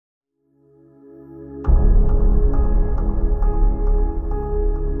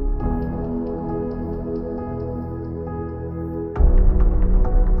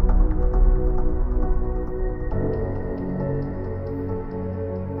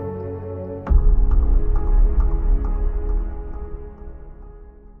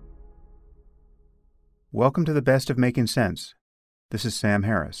Welcome to the Best of Making Sense. This is Sam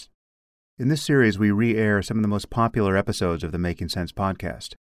Harris. In this series, we re-air some of the most popular episodes of the Making Sense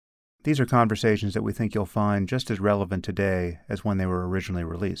podcast. These are conversations that we think you'll find just as relevant today as when they were originally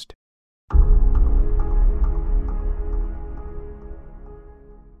released.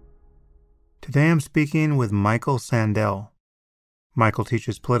 Today I'm speaking with Michael Sandel. Michael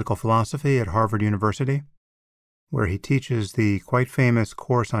teaches political philosophy at Harvard University, where he teaches the quite famous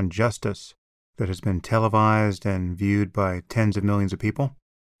course on justice that has been televised and viewed by tens of millions of people.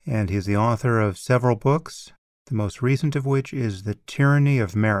 And he is the author of several books, the most recent of which is The Tyranny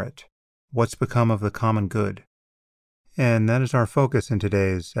of Merit: What's Become of the Common Good. And that is our focus in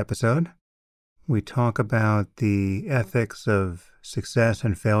today's episode. We talk about the ethics of success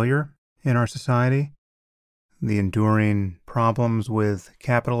and failure in our society, the enduring problems with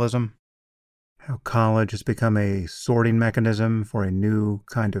capitalism, how college has become a sorting mechanism for a new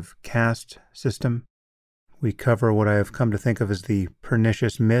kind of caste system. We cover what I have come to think of as the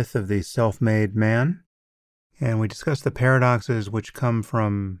pernicious myth of the self-made man, and we discuss the paradoxes which come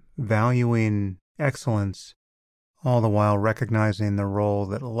from valuing excellence, all the while recognizing the role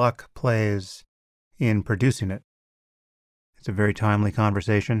that luck plays in producing it. It's a very timely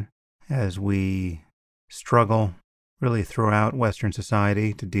conversation as we struggle really throughout Western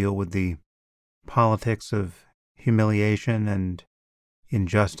society to deal with the politics of humiliation and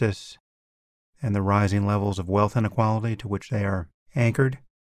injustice and the rising levels of wealth inequality to which they are anchored.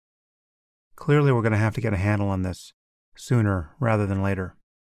 Clearly, we're going to have to get a handle on this sooner rather than later.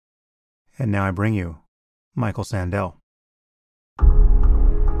 And now I bring you Michael Sandel.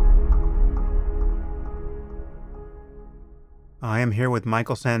 I am here with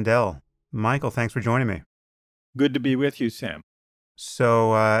Michael Sandel. Michael, thanks for joining me. Good to be with you, Sam.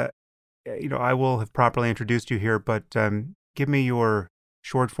 So, I will have properly introduced you here, but give me your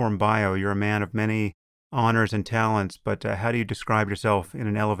short-form bio. You're a man of many honors and talents, but how do you describe yourself in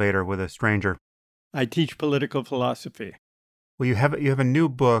an elevator with a stranger? I teach political philosophy. Well, you have a new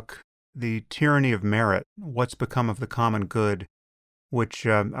book, The Tyranny of Merit: What's Become of the Common Good, which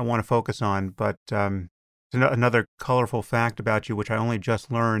I want to focus on, but another colorful fact about you, which I only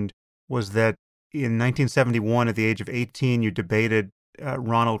just learned, was that in 1971, at the age of 18, you debated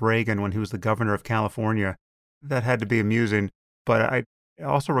Ronald Reagan when he was the governor of California. That had to be amusing. But I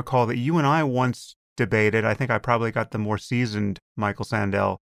also recall that you and I once debated. I think I probably got the more seasoned Michael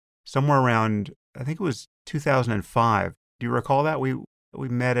Sandel somewhere around, I think it was 2005. Do you recall that? We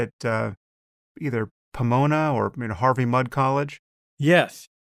met at either Pomona or Harvey Mudd College. Yes,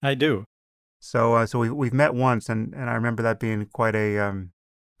 I do. So we've met once, and I remember that being quite a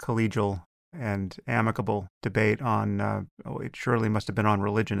collegial and amicable debate on, it surely must have been on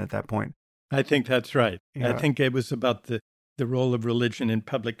religion at that point. I think that's right. Yeah. I think it was about the role of religion in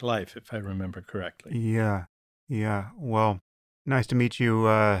public life, if I remember correctly. Yeah. Well, nice to meet you,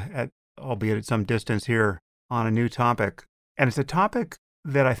 albeit at some distance here, on a new topic. And it's a topic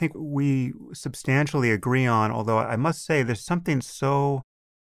that I think we substantially agree on, although I must say there's something so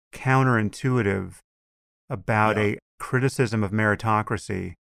counterintuitive about a criticism of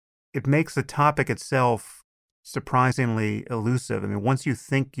meritocracy. It makes the topic itself surprisingly elusive. I mean, once you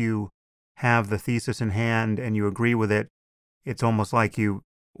think you have the thesis in hand and you agree with it, it's almost like you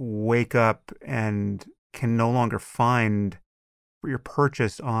wake up and can no longer find your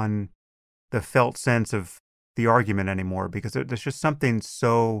purchase on the felt sense of the argument anymore, because there's just something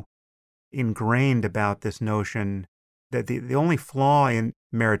so ingrained about this notion that the only flaw in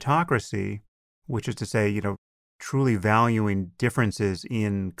meritocracy, which is to say, truly valuing differences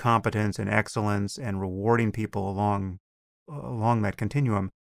in competence and excellence and rewarding people along that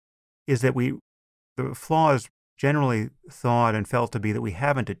continuum, is that the flaw is generally thought and felt to be that we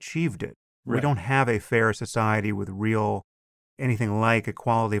haven't achieved it. Right. We don't have a fair society with anything like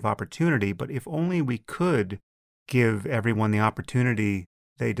equality of opportunity, but if only we could give everyone the opportunity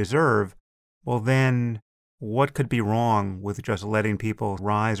they deserve, well then what could be wrong with just letting people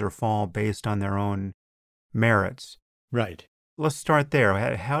rise or fall based on their own merits? Right. Let's start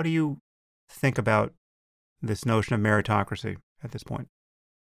there. How do you think about this notion of meritocracy at this point?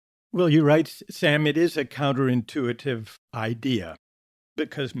 Well, you're right, Sam. It is a counterintuitive idea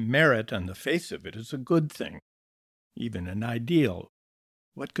because merit on the face of it is a good thing, even an ideal.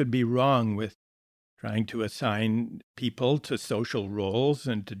 What could be wrong with trying to assign people to social roles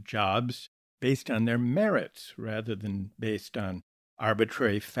and to jobs based on their merits rather than based on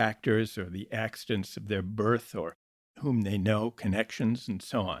arbitrary factors or the accidents of their birth or whom they know, connections, and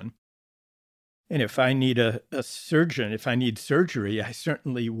so on? And if I need a surgeon, if I need surgery, I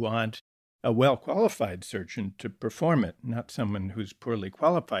certainly want a well-qualified surgeon to perform it, not someone who's poorly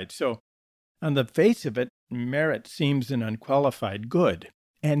qualified. So on the face of it, merit seems an unqualified good.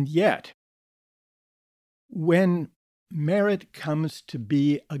 And yet, when merit comes to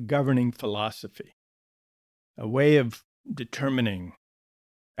be a governing philosophy, a way of determining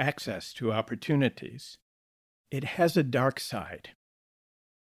access to opportunities, it has a dark side.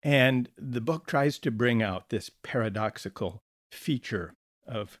 And the book tries to bring out this paradoxical feature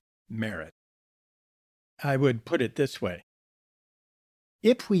of merit. I would put it this way.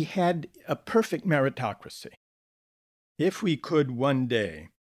 If we had a perfect meritocracy, if we could one day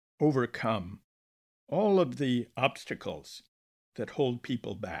overcome all of the obstacles that hold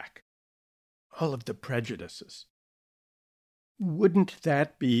people back, all of the prejudices, wouldn't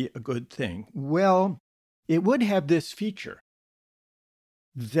that be a good thing? Well, it would have this feature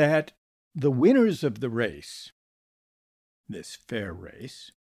that the winners of the race, this fair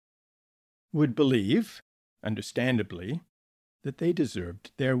race, would believe, understandably, that they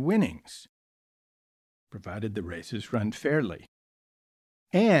deserved their winnings, provided the race is run fairly,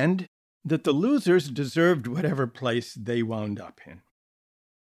 and that the losers deserved whatever place they wound up in.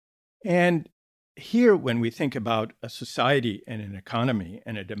 And here, when we think about a society and an economy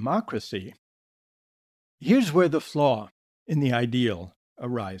and a democracy, here's where the flaw in the ideal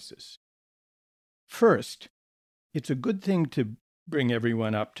arises. First, it's a good thing to bring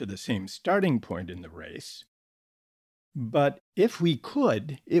everyone up to the same starting point in the race. But if we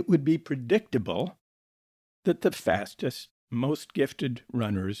could, it would be predictable that the fastest, most gifted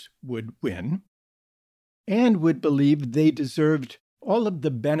runners would win and would believe they deserved all of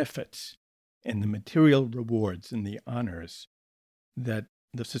the benefits and the material rewards and the honors that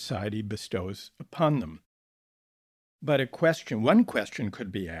the society bestows upon them. But one question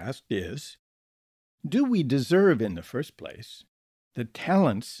could be asked is, do we deserve in the first place the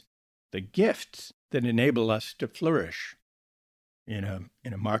talents, the gifts that enable us to flourish in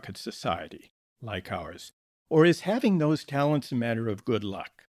a market society like ours? Or is having those talents a matter of good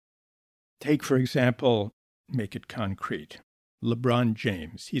luck? Take, for example, make it concrete, LeBron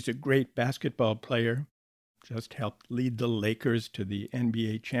James. He's a great basketball player, just helped lead the Lakers to the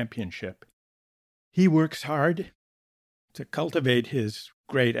NBA championship. He works hard to cultivate his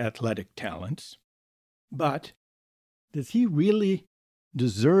great athletic talents, but does he really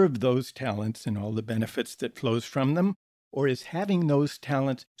deserve those talents and all the benefits that flows from them? Or is having those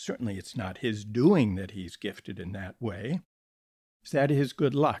talents, certainly it's not his doing that he's gifted in that way, is that his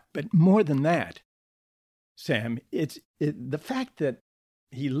good luck? But more than that, Sam, it's the fact that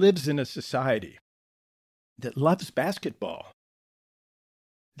he lives in a society that loves basketball.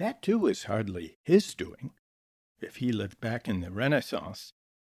 That too is hardly his doing. If he lived back in the Renaissance,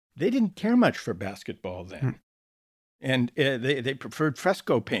 they didn't care much for basketball then. And they preferred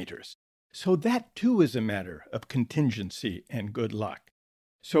fresco painters. So that too is a matter of contingency and good luck.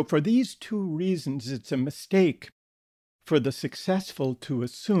 So for these two reasons, it's a mistake for the successful to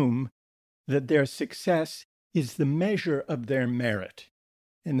assume that their success is the measure of their merit,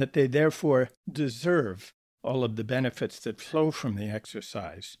 and that they therefore deserve all of the benefits that flow from the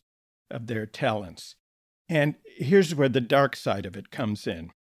exercise of their talents. And here's where the dark side of it comes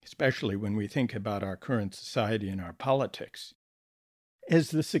in, especially when we think about our current society and our politics.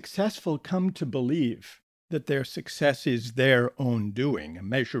 As the successful come to believe that their success is their own doing, a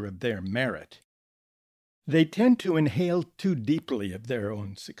measure of their merit, they tend to inhale too deeply of their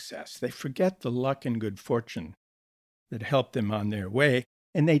own success. They forget the luck and good fortune that helped them on their way,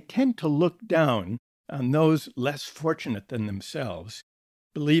 and they tend to look down on those less fortunate than themselves,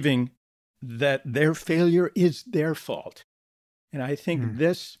 believing that their failure is their fault. And I think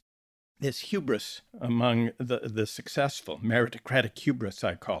this hubris among the successful, meritocratic hubris,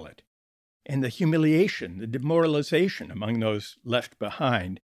 I call it, and the humiliation, the demoralization among those left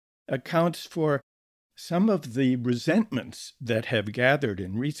behind accounts for some of the resentments that have gathered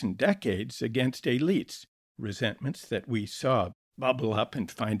in recent decades against elites, resentments that we saw bubble up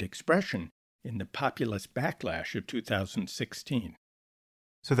and find expression in the populist backlash of 2016.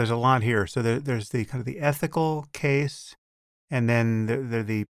 So there's a lot here. So there's the kind of the ethical case, and then there are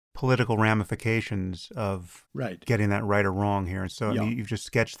the political ramifications of getting that right or wrong here. And so you've just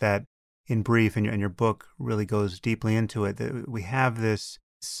sketched that in brief, and your book really goes deeply into it. That we have this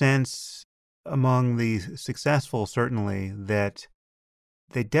sense among the successful, certainly, that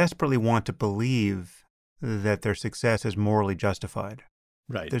they desperately want to believe that their success is morally justified.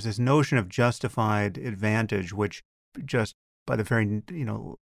 Right. There's this notion of justified advantage, which just by the very,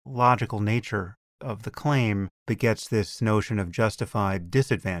 logical nature of the claim begets this notion of justified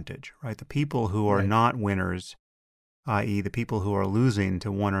disadvantage, right? The people who are not winners, i.e. the people who are losing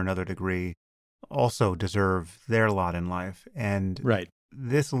to one or another degree, also deserve their lot in life. And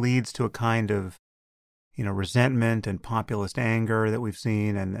this leads to a kind of, resentment and populist anger that we've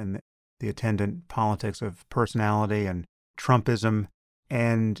seen, and the attendant politics of personality and Trumpism,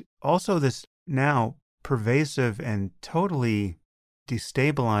 and also this now pervasive and totally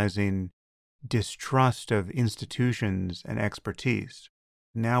destabilizing distrust of institutions and expertise.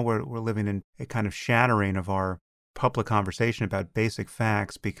 Now we're living in a kind of shattering of our public conversation about basic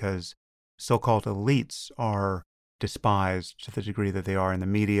facts because so-called elites are despised to the degree that they are in the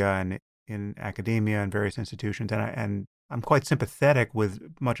media and in academia and various institutions. And I'm quite sympathetic with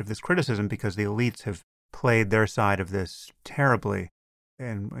much of this criticism because the elites have played their side of this terribly.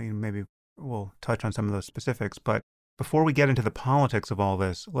 And maybe we'll touch on some of those specifics. But before we get into the politics of all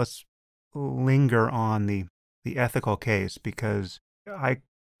this, let's linger on the ethical case, because I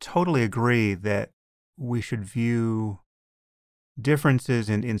totally agree that we should view differences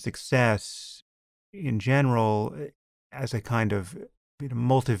in success in general as a kind of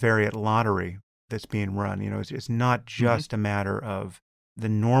multivariate lottery that's being run. It's not just a matter of the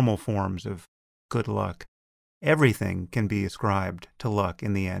normal forms of good luck. Everything can be ascribed to luck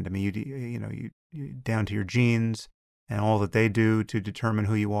in the end. I mean, you down to your genes and all that they do to determine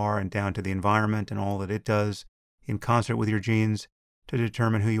who you are, and down to the environment and all that it does in concert with your genes to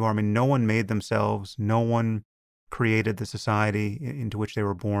determine who you are. I mean, no one made themselves. No one created the society into which they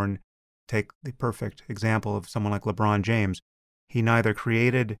were born. Take the perfect example of someone like LeBron James. He neither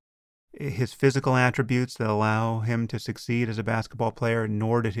created his physical attributes that allow him to succeed as a basketball player,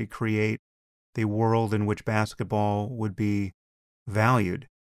 nor did he create the world in which basketball would be valued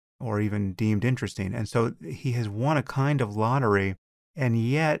or even deemed interesting. And so he has won a kind of lottery, and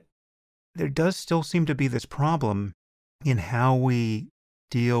yet there does still seem to be this problem in how we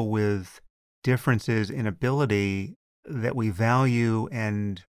deal with differences in ability that we value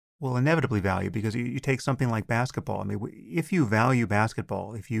and will inevitably value. Because you take something like basketball. I mean, if you value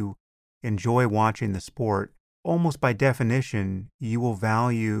basketball, if you enjoy watching the sport, almost by definition, you will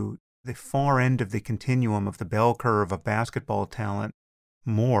value the far end of the continuum of the bell curve of basketball talent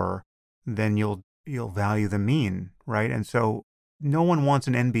more than you'll value the mean, right? And so no one wants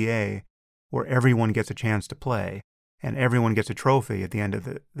an NBA where everyone gets a chance to play and everyone gets a trophy at the end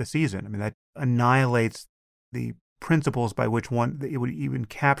of the season. I mean, that annihilates the principles by which it would even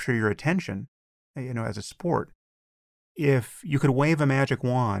capture your attention, as a sport. If you could wave a magic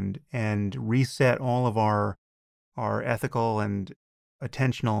wand and reset all of our ethical and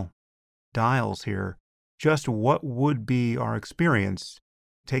attentional dials here, just what would be our experience?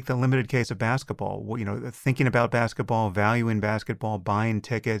 Take the limited case of basketball. Thinking about basketball, valuing basketball, buying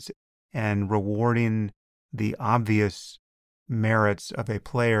tickets, and rewarding the obvious merits of a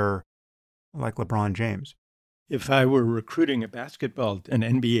player like LeBron James. If I were recruiting an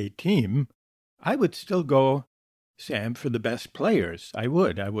NBA team, I would still go, Sam, for the best players. I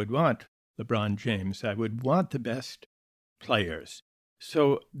would want LeBron James. I would want the best players.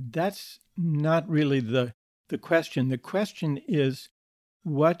 So that's not really the question. The question is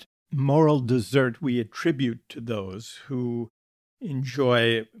what moral desert we attribute to those who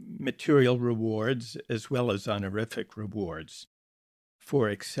enjoy material rewards as well as honorific rewards for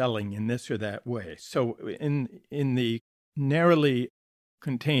excelling in this or that way. So in the narrowly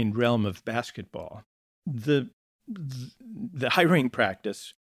contained realm of basketball, the hiring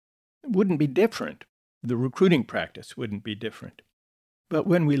practice wouldn't be different. The recruiting practice wouldn't be different. But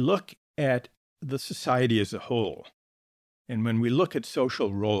when we look at the society as a whole, and when we look at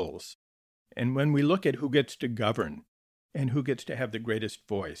social roles, and when we look at who gets to govern, and who gets to have the greatest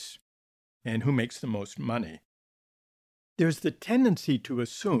voice, and who makes the most money, there's the tendency to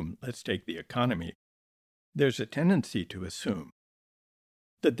assume, let's take the economy, there's a tendency to assume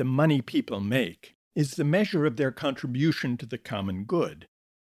that the money people make is the measure of their contribution to the common good.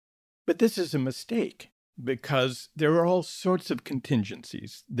 But this is a mistake, because there are all sorts of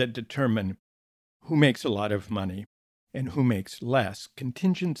contingencies that determine who makes a lot of money and who makes less,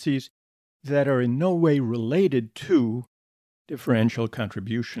 contingencies that are in no way related to differential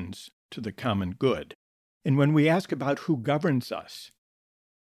contributions to the common good. And when we ask about who governs us,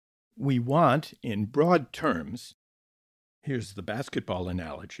 we want, in broad terms, here's the basketball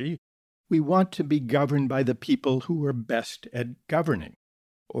analogy, we want to be governed by the people who are best at governing.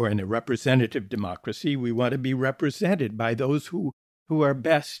 Or in a representative democracy, we want to be represented by those who are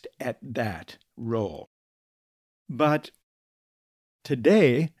best at that role. But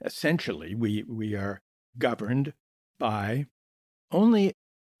today, essentially, we are governed by only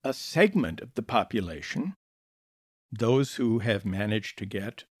a segment of the population, those who have managed to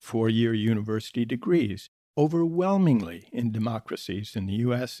get 4-year university degrees, overwhelmingly in democracies in the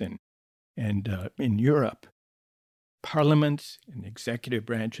U.S. and in Europe. Parliaments and executive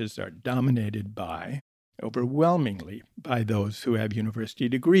branches are dominated by overwhelmingly by those who have university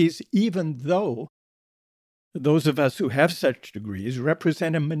degrees, even though those of us who have such degrees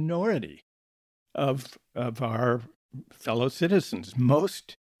represent a minority of our fellow citizens.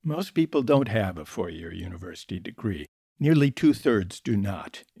 Most people don't have a 4-year university degree. Nearly 2/3 do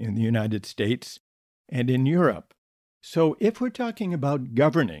not in the United States and in Europe. So if we're talking about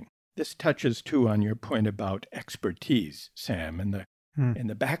governing, this touches too on your point about expertise, Sam, and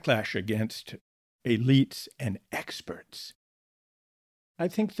the backlash against elites and experts. I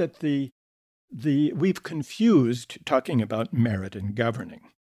think that we've confused, talking about merit and governing,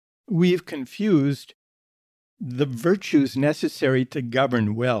 we've confused the virtues necessary to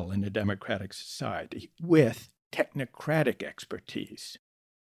govern well in a democratic society with technocratic expertise.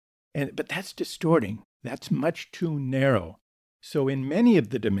 But that's distorting. That's much too narrow. So in many of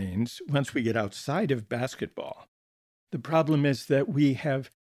the domains, once we get outside of basketball, the problem is that we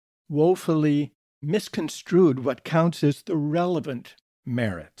have woefully misconstrued what counts as the relevant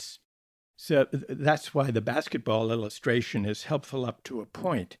merits. So that's why the basketball illustration is helpful up to a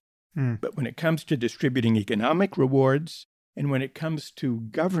point. But when it comes to distributing economic rewards, and when it comes to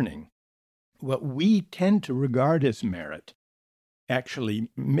governing, what we tend to regard as merit actually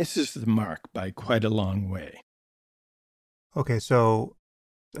misses the mark by quite a long way. Okay, so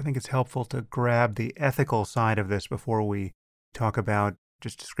I think it's helpful to grab the ethical side of this before we talk about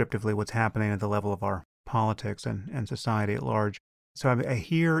just descriptively what's happening at the level of our politics and society at large. So I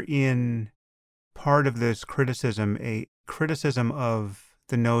hear in part of this criticism a criticism of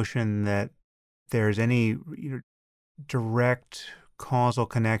the notion that there's any direct causal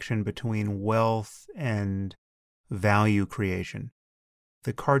connection between wealth and value creation.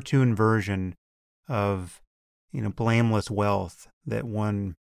 The cartoon version of blameless wealth that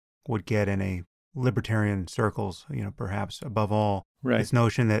one would get in a libertarian circles, perhaps above all, right. This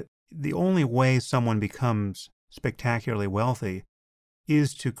notion that the only way someone becomes spectacularly wealthy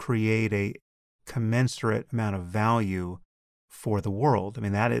is to create a commensurate amount of value for the world. I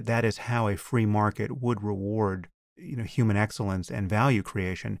mean, that is how a free market would reward, human excellence and value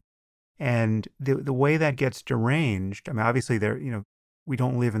creation. And the way that gets deranged, I mean, obviously we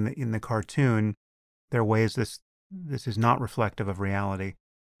don't live in the cartoon. There are ways this is not reflective of reality.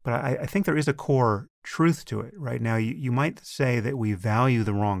 But I think there is a core truth to it. Right now, you might say that we value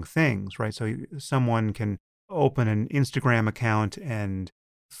the wrong things, right? So someone can open an Instagram account and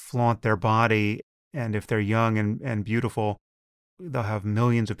flaunt their body, and if they're young and beautiful, they'll have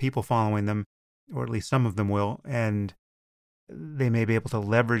millions of people following them, or at least some of them will, and they may be able to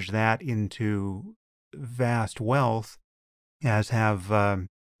leverage that into vast wealth, as have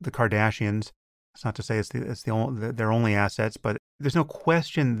the Kardashians. It's not to say it's their only assets, but there's no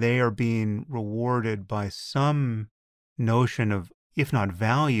question they are being rewarded by some notion of, if not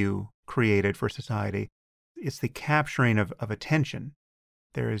value created for society, it's the capturing of attention.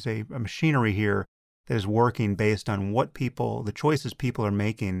 There is a machinery here that is working based on the choices people are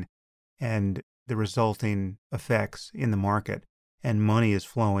making and the resulting effects in the market, and money is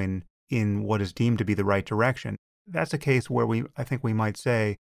flowing in what is deemed to be the right direction. That's a case where I think we might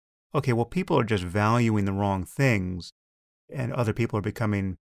say, okay, well, people are just valuing the wrong things, and other people are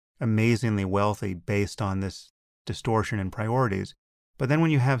becoming amazingly wealthy based on this distortion in priorities. But then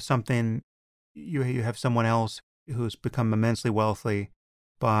when you have you have someone else who's become immensely wealthy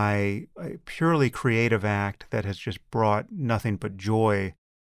by a purely creative act that has just brought nothing but joy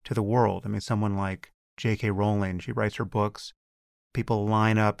to the world. I mean, someone like J.K. Rowling, she writes her books. People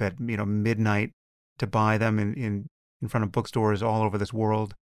line up at midnight to buy them in front of bookstores all over this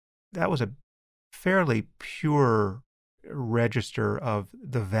world. That was a fairly pure register of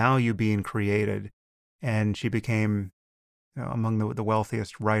the value being created, and she became among the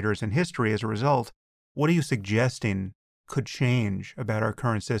wealthiest writers in history as a result. What are you suggesting could change about our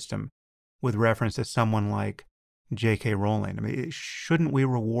current system with reference to someone like J.K. Rowling? I mean, shouldn't we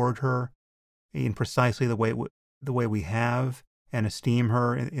reward her in precisely the way we have, and esteem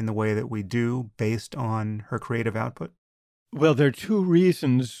her in the way that we do based on her creative output? Well, there are two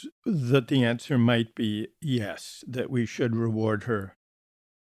reasons that the answer might be yes, that we should reward her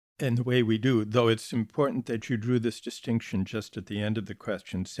in the way we do, though it's important that you drew this distinction just at the end of the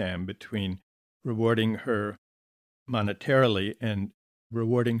question, Sam, between rewarding her monetarily and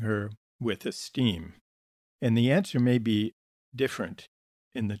rewarding her with esteem. And the answer may be different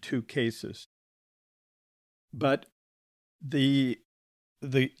in the two cases. But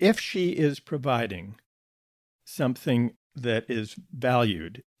if she is providing something that is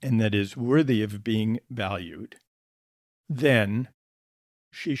valued and that is worthy of being valued, then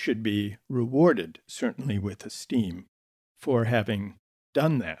she should be rewarded, certainly with esteem, for having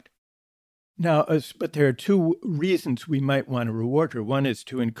done that. Now, but there are two reasons we might want to reward her. One is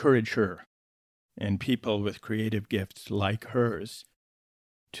to encourage her and people with creative gifts like hers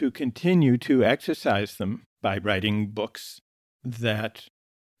to continue to exercise them by writing books that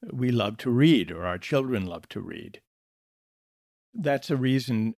we love to read or our children love to read. That's a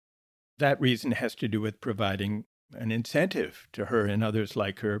reason. That reason has to do with providing an incentive to her and others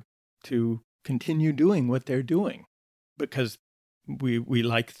like her to continue doing what they're doing, because we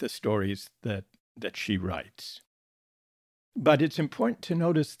like the stories that she writes. But it's important to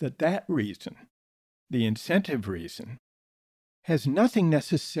notice that reason, the incentive reason, has nothing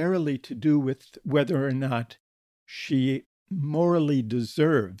necessarily to do with whether or not she morally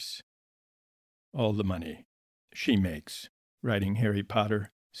deserves all the money she makes writing Harry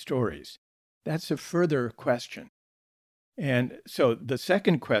Potter stories. That's a further question. And so the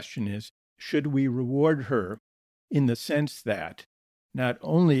second question is, should we reward her in the sense that not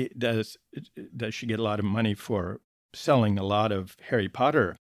only does she get a lot of money for selling a lot of Harry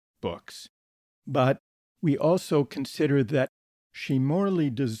Potter books, but we also consider that she morally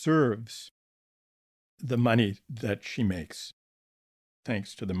deserves the money that she makes,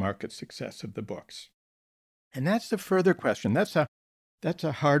 thanks to the market success of the books. And that's the further question. That's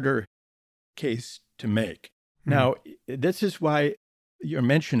a harder case to make. Now, this is why your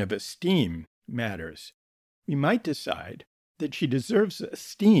mention of esteem matters. We might decide that she deserves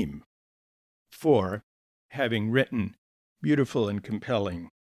esteem for having written beautiful and compelling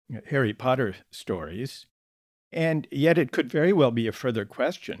Harry Potter stories, and yet it could very well be a further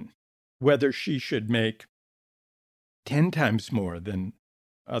question whether she should make 10 times more than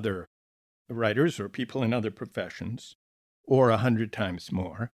other writers or people in other professions, or 100 times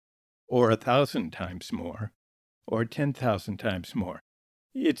more, or 1,000 times more, or 10,000 times more.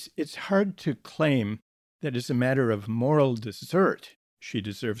 It's hard to claim that as a matter of moral desert, she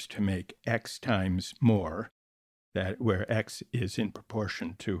deserves to make X times more, that where X is in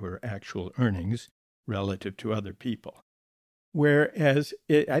proportion to her actual earnings relative to other people. Whereas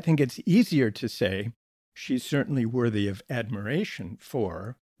I think it's easier to say she's certainly worthy of admiration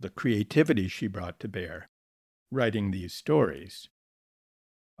for the creativity she brought to bear writing these stories.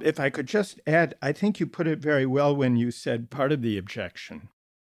 If I could just add, I think you put it very well when you said part of the objection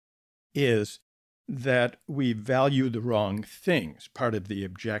is that we value the wrong things. Part of the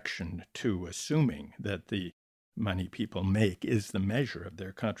objection to assuming that the money people make is the measure of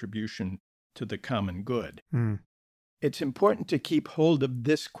their contribution to the common good. It's important to keep hold of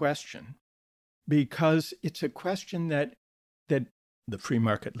this question because it's a question that the free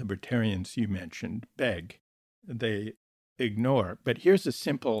market libertarians you mentioned beg. They ignore. But here's a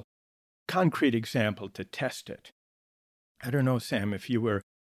simple, concrete example to test it. I don't know, Sam, if you were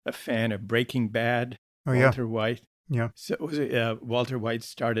a fan of Breaking Bad, Walter White. Yeah. So Walter White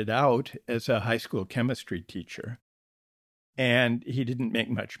started out as a high school chemistry teacher, and he didn't make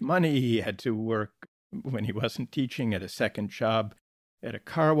much money. He had to work when he wasn't teaching at a second job at a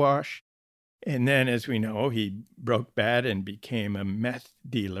car wash. And then, as we know, he broke bad and became a meth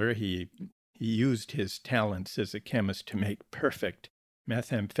dealer. He used his talents as a chemist to make perfect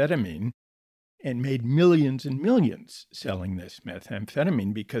methamphetamine and made millions and millions selling this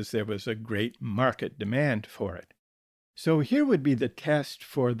methamphetamine because there was a great market demand for it. So here would be the test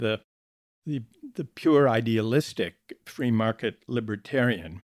for the pure idealistic free market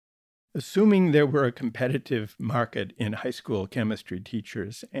libertarian. Assuming there were a competitive market in high school chemistry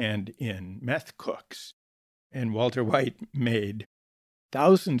teachers and in meth cooks, and Walter White made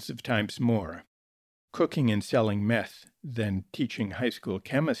thousands of times more cooking and selling meth than teaching high school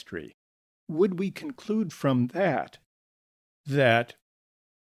chemistry, would we conclude from that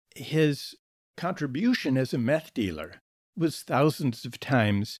his contribution as a meth dealer was thousands of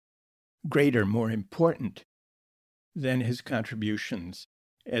times greater, more important than his contributions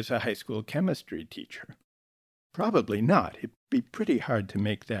as a high school chemistry teacher? Probably not. It'd be pretty hard to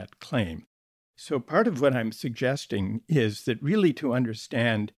make that claim. So part of what I'm suggesting is that really to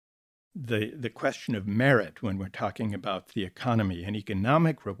understand the question of merit when we're talking about the economy and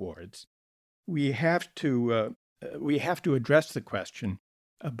economic rewards, we have to address the question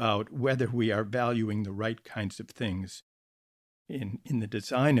about whether we are valuing the right kinds of things in the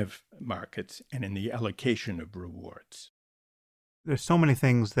design of markets and in the allocation of rewards. There's so many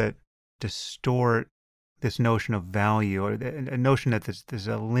things that distort this notion of value, or a notion that there's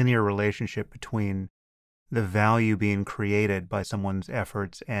a linear relationship between the value being created by someone's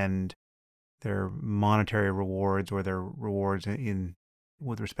efforts and their monetary rewards or their rewards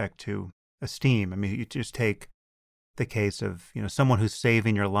with respect to esteem. I mean, you just take the case of, someone who's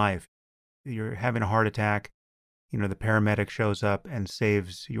saving your life. You're having a heart attack. the paramedic shows up and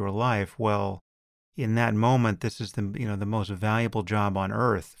saves your life. Well, in that moment, this is the most valuable job on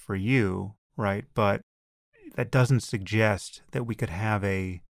earth for you, right? But that doesn't suggest that we could have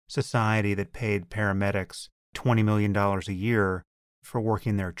a society that paid paramedics $20 million a year for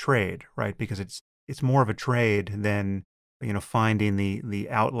working their trade, right? Because it's more of a trade than, finding the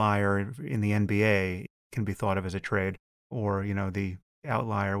outlier in the NBA can be thought of as a trade, or, the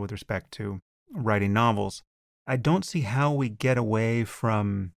outlier with respect to writing novels. I don't see how we get away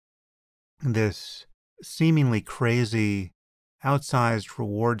from this seemingly crazy outsized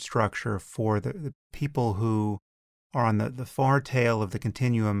reward structure for the people who are on the far tail of the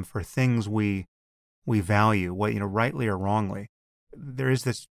continuum for things we value, rightly or wrongly. There is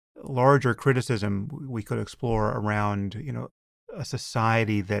this larger criticism we could explore around, a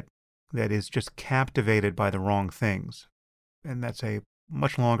society that is just captivated by the wrong things. And that's a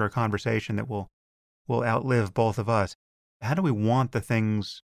much longer conversation that will outlive both of us. How do we want the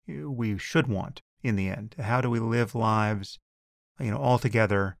things we should want in the end? How do we live lives,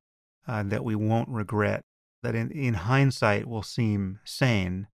 altogether that we won't regret, that in hindsight will seem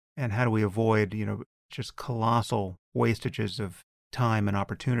sane? And how do we avoid, just colossal wastages of time and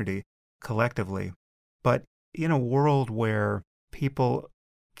opportunity collectively? But in a world where people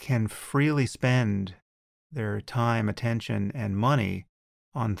can freely spend their time, attention, and money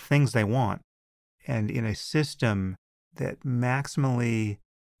on things they want, and in a system that maximally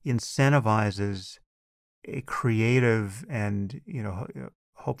incentivizes a creative and,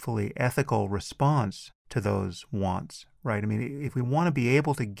 hopefully ethical response to those wants, right? I mean, if we want to be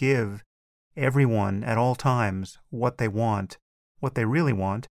able to give everyone at all times what they want, what they really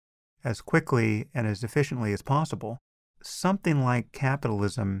want, as quickly and as efficiently as possible, something like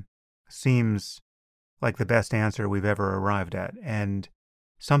capitalism seems like the best answer we've ever arrived at. And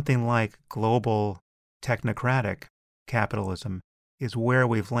something like global technocratic capitalism is where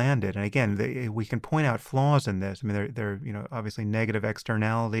we've landed. And again, we can point out flaws in this. I mean, there are, obviously negative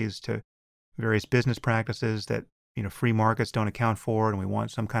externalities to various business practices that, free markets don't account for, and we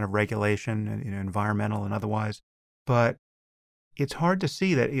want some kind of regulation, environmental and otherwise. But it's hard to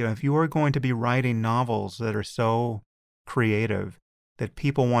see that, if you are going to be writing novels that are so creative that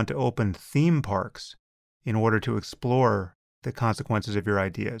people want to open theme parks in order to explore the consequences of your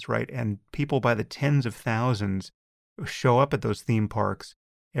ideas, right? And people by the tens of thousands show up at those theme parks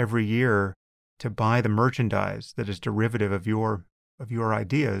every year to buy the merchandise that is derivative of your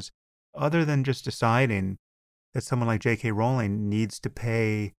ideas, other than just deciding that someone like J.K. Rowling needs to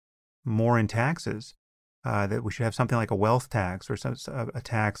pay more in taxes, that we should have something like a wealth tax, or a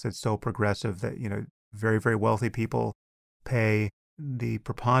tax that's so progressive that, very, very wealthy people pay the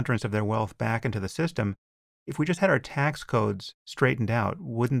preponderance of their wealth back into the system. If we just had our tax codes straightened out,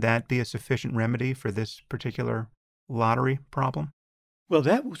 wouldn't that be a sufficient remedy for this particular lottery problem? Well,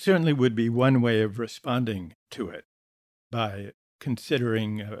 that certainly would be one way of responding to it, by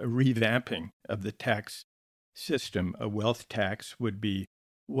considering a revamping of the tax system. A wealth tax would be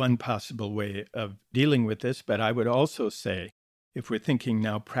one possible way of dealing with this. But I would also say, if we're thinking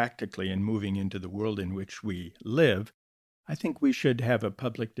now practically and moving into the world in which we live, I think we should have a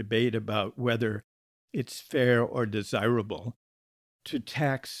public debate about whether it's fair or desirable to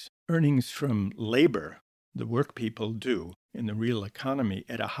tax earnings from labor, the work people do in the real economy,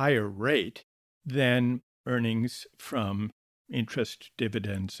 at a higher rate than earnings from interest,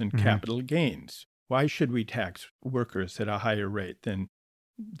 dividends, and capital gains. Why should we tax workers at a higher rate than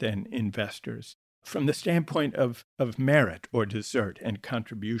investors? From the standpoint of merit or desert and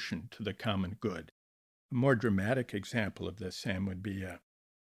contribution to the common good. A more dramatic example of this, Sam, would be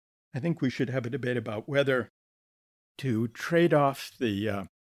I think we should have a debate about whether to trade off the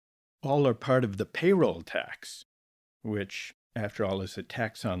all or part of the payroll tax, which, after all, is a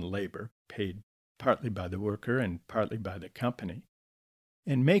tax on labor paid partly by the worker and partly by the company,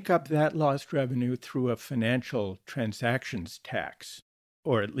 and make up that lost revenue through a financial transactions tax,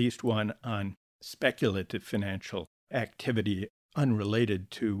 or at least one on speculative financial activity unrelated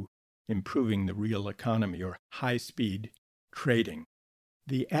to improving the real economy or high-speed trading.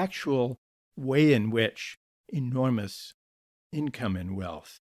 The actual way in which enormous income and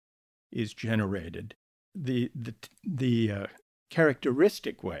wealth is generated, the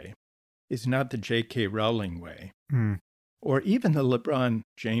characteristic way, is not the J.K. Rowling way, or even the LeBron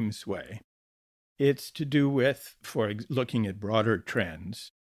James way. It's to do with, for looking at broader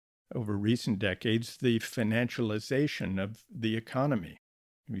trends over recent decades, the financialization of the economy.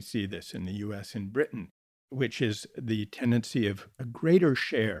 We see this in the U.S. and Britain, which is the tendency of a greater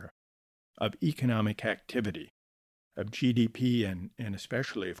share of economic activity, of GDP and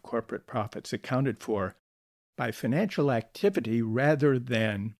especially of corporate profits accounted for by financial activity rather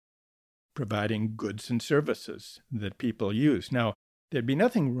than providing goods and services that people use. Now, there'd be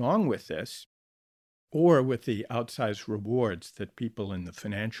nothing wrong with this or with the outsized rewards that people in the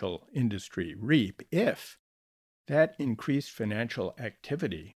financial industry reap if that increased financial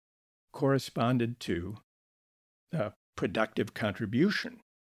activity corresponded to a productive contribution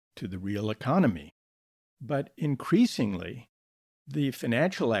to the real economy. But increasingly, the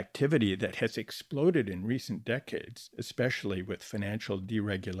financial activity that has exploded in recent decades, especially with financial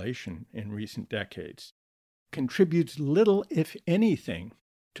deregulation in recent decades, contributes little, if anything,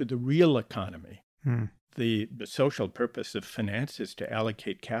 to the real economy. The social purpose of finance is to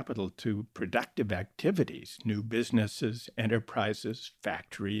allocate capital to productive activities, new businesses, enterprises,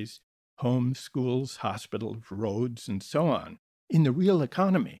 factories, homes, schools, hospitals, roads, and so on, in the real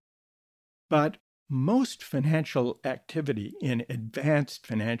economy. But most financial activity in advanced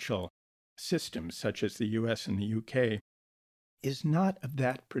financial systems, such as the US and the UK, is not of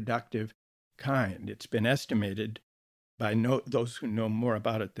that productive kind. It's been estimated by those who know more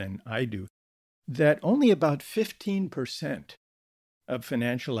about it than I do, that only about 15% of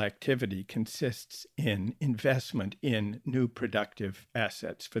financial activity consists in investment in new productive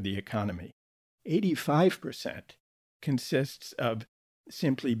assets for the economy. 85% consists of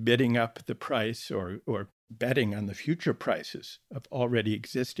simply bidding up the price or betting on the future prices of already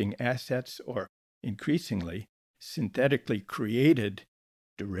existing assets, or increasingly synthetically created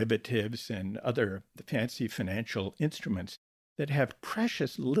derivatives and other fancy financial instruments that have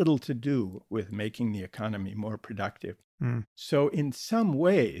precious little to do with making the economy more productive. So in some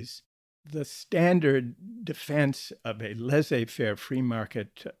ways, the standard defense of a laissez-faire free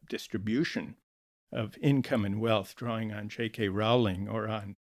market distribution of income and wealth, drawing on J.K. Rowling or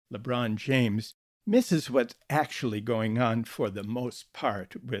on LeBron James, misses what's actually going on for the most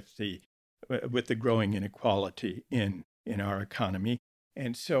part with the growing inequality in our economy.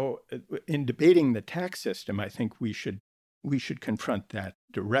 And so in debating the tax system, I think we should confront that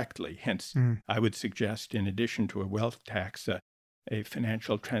directly. Hence, I would suggest, in addition to a wealth tax, a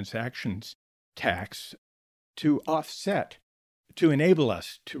financial transactions tax to enable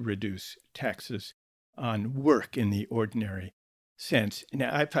us to reduce taxes on work in the ordinary sense.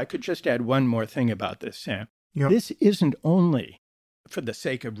 Now, if I could just add one more thing about this, Sam. Yep. This isn't only for the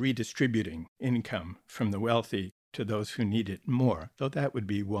sake of redistributing income from the wealthy to those who need it more, though that would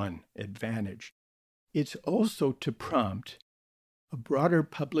be one advantage. It's also to prompt a broader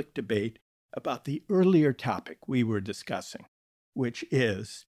public debate about the earlier topic we were discussing, which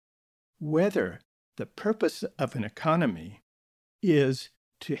is whether the purpose of an economy is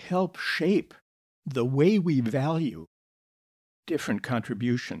to help shape the way we value different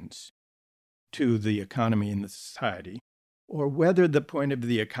contributions to the economy and the society, or whether the point of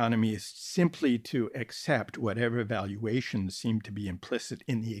the economy is simply to accept whatever valuations seem to be implicit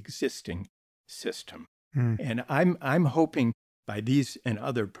in the existing system. And I'm hoping by these and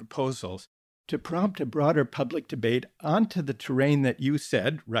other proposals to prompt a broader public debate onto the terrain that you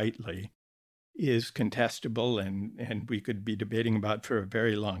said, rightly, is contestable and we could be debating about for a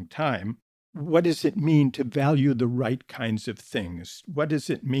very long time. What does it mean to value the right kinds of things? What does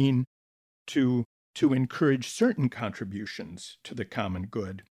it mean to encourage certain contributions to the common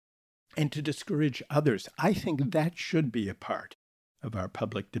good and to discourage others? I think that should be a part of our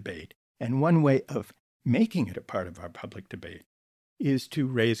public debate. And one way of making it a part of our public debate is to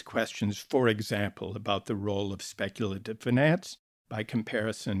raise questions, for example, about the role of speculative finance by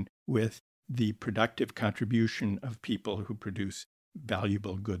comparison with the productive contribution of people who produce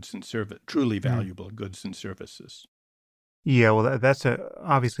valuable goods and truly valuable goods and services. Yeah, well, that's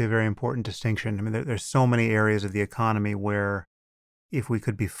obviously a very important distinction. I mean, there's so many areas of the economy where if we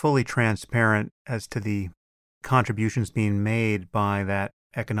could be fully transparent as to the contributions being made by that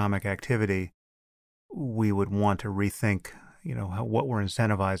economic activity, we would want to rethink, what we're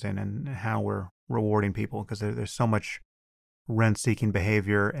incentivizing and how we're rewarding people, because there's so much rent-seeking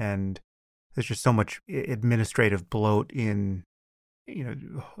behavior and there's just so much administrative bloat in,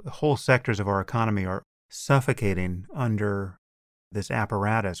 whole sectors of our economy are suffocating under this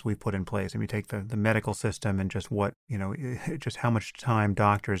apparatus we put in place. I mean, take the medical system and just just how much time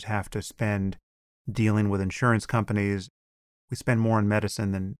doctors have to spend dealing with insurance companies. We spend more on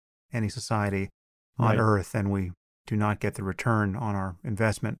medicine than any society on earth, and we do not get the return on our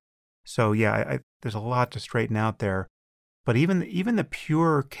investment. So yeah, there's a lot to straighten out there. But even the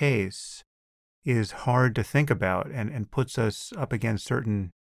pure case is hard to think about and puts us up against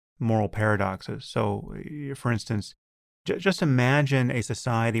certain moral paradoxes. So, for instance, just imagine a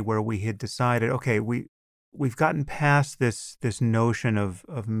society where we had decided, okay, we've gotten past this notion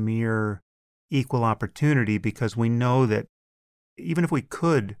of mere equal opportunity, because we know that even if we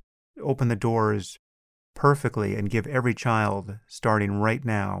could open the doors perfectly and give every child starting right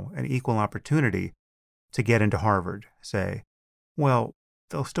now an equal opportunity to get into Harvard, say, well,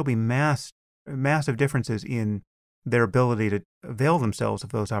 there'll still be massive differences in their ability to avail themselves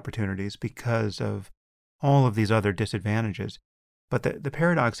of those opportunities because of all of these other disadvantages. But the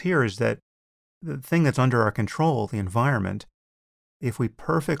paradox here is that the thing that's under our control, the environment, if we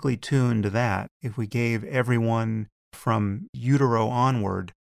perfectly tuned that, if we gave everyone from utero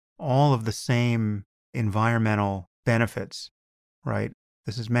onward all of the same environmental benefits, right?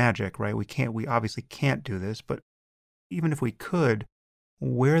 This is magic, right? We obviously can't do this, but even if we could,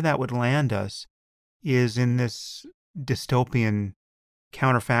 where that would land us is in this dystopian,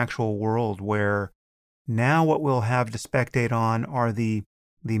 counterfactual world where now what we'll have to spectate on are the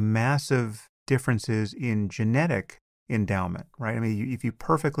massive differences in genetic endowment, right? I mean, if you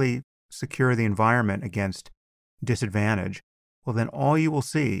perfectly secure the environment against disadvantage, well, then all you will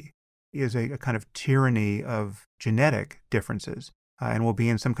see is a kind of tyranny of genetic differences, and we'll be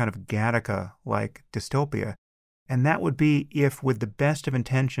in some kind of Gattaca-like dystopia. And that would be if, with the best of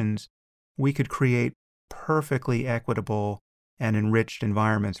intentions, we could create perfectly equitable and enriched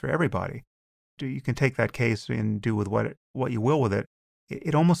environments for everybody. You can take that case and do with what you will with it.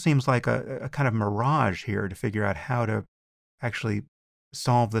 It almost seems like a kind of mirage here to figure out how to actually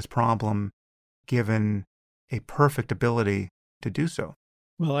solve this problem given a perfect ability to do so.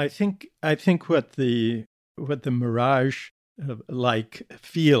 Well, I think what the mirage like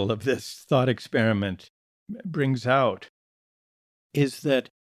feel of this thought experiment brings out is that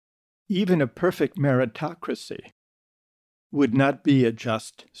even a perfect meritocracy would not be a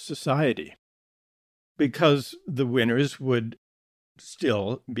just society, because the winners would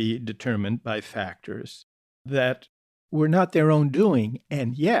still be determined by factors that were not their own doing.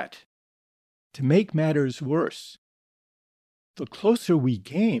 And yet, to make matters worse, the closer we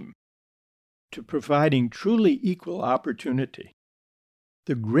came to providing truly equal opportunity,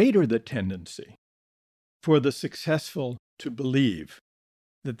 the greater the tendency for the successful to believe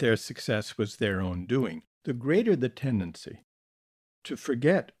that their success was their own doing, the greater the tendency to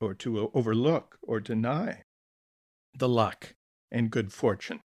forget or to overlook or deny the luck and good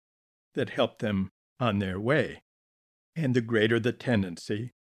fortune that helped them on their way, and the greater the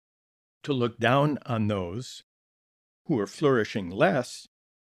tendency to look down on those who are flourishing less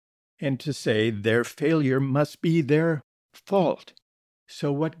and to say their failure must be their fault.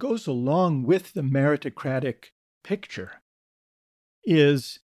 So what goes along with the meritocratic picture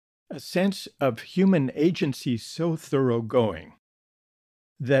is a sense of human agency so thoroughgoing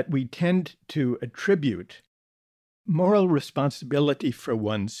that we tend to attribute moral responsibility for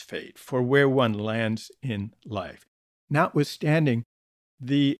one's fate, for where one lands in life, notwithstanding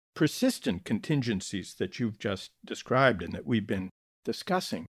the persistent contingencies that you've just described and that we've been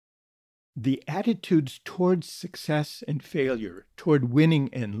discussing. The attitudes towards success and failure, toward winning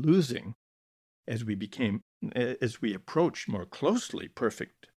and losing, as we approached more closely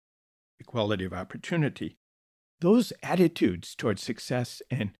perfect equality of opportunity, those attitudes towards success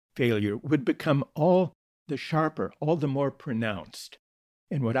and failure would become all the sharper, all the more pronounced.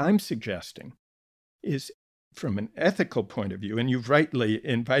 And what I'm suggesting is, from an ethical point of view, and you've rightly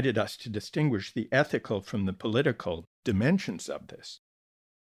invited us to distinguish the ethical from the political dimensions of this,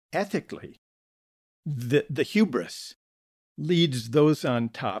 ethically, the hubris leads those on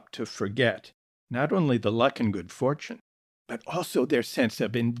top to forget not only the luck and good fortune, but also their sense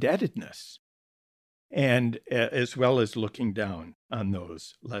of indebtedness, and as well as looking down on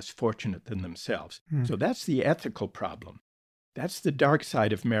those less fortunate than themselves. So that's the ethical problem. That's the dark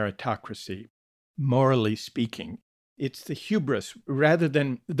side of meritocracy, morally speaking. It's the hubris, rather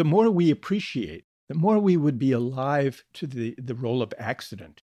than the more we appreciate, the more we would be alive to the role of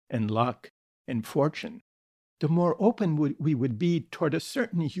accident and luck and fortune, the more open we would be toward a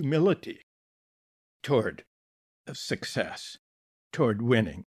certain humility, toward success, toward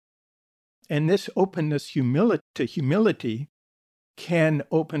winning. And this openness to humility can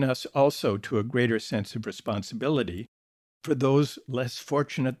open us also to a greater sense of responsibility for those less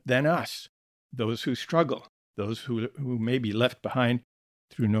fortunate than us, those who struggle, those who may be left behind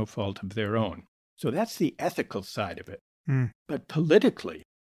through no fault of their own. So that's the ethical side of it. But politically,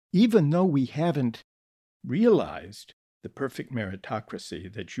 even though we haven't realized the perfect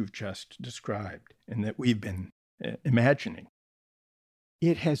meritocracy that you've just described and that we've been imagining,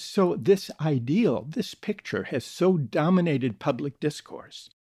 this ideal, this picture has so dominated public discourse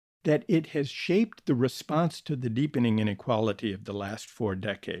that it has shaped the response to the deepening inequality of the last 4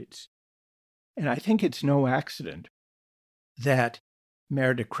 decades. And I think it's no accident that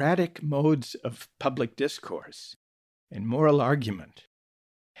meritocratic modes of public discourse and moral argument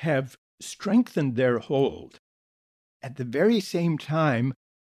have strengthened their hold at the very same time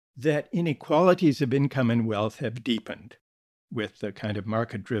that inequalities of income and wealth have deepened with the kind of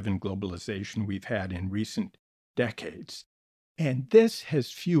market-driven globalization we've had in recent decades. And this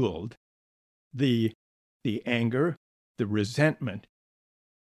has fueled the anger, the resentment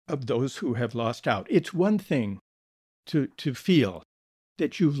of those who have lost out. It's one thing to feel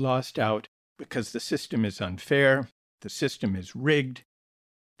that you've lost out because the system is unfair, the system is rigged.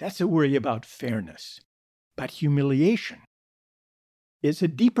 That's a worry about fairness. But humiliation is a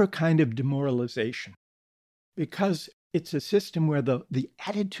deeper kind of demoralization because it's a system where the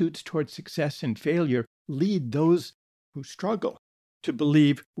attitudes toward success and failure lead those who struggle to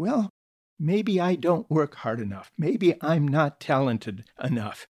believe, well, maybe I don't work hard enough. Maybe I'm not talented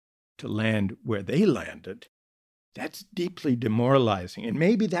enough to land where they landed. That's deeply demoralizing. And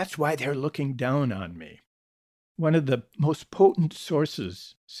maybe that's why they're looking down on me. One of the most potent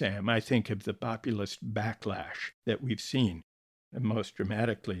sources, Sam, I think, of the populist backlash that we've seen, and most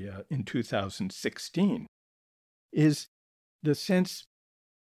dramatically in 2016, is the sense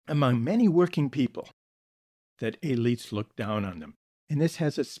among many working people that elites look down on them. And this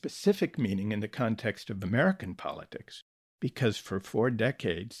has a specific meaning in the context of American politics, because for 4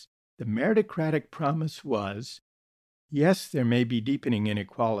 decades, the meritocratic promise was, yes, there may be deepening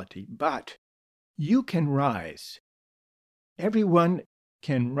inequality, but you can rise. Everyone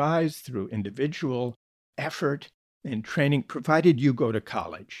can rise through individual effort and training, provided you go to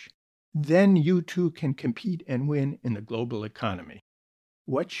college. Then you too can compete and win in the global economy.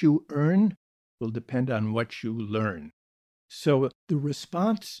 What you earn will depend on what you learn. So the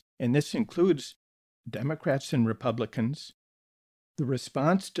response, and this includes Democrats and Republicans, the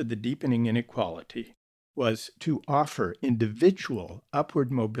response to the deepening inequality was to offer individual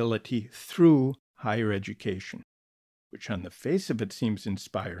upward mobility through higher education, which on the face of it seems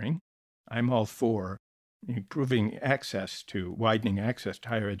inspiring. I'm all for improving widening access to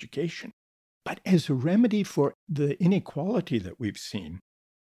higher education. But as a remedy for the inequality that we've seen,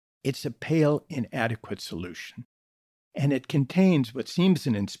 it's a pale, inadequate solution. And it contains what seems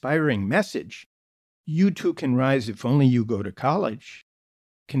an inspiring message. You too can rise if only you go to college.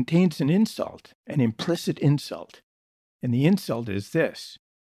 Contains an insult, an implicit insult. And the insult is this: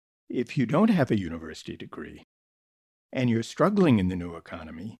 if you don't have a university degree and you're struggling in the new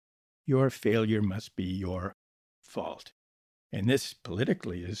economy, your failure must be your fault. And this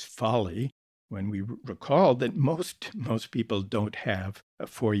politically is folly when we recall that most people don't have a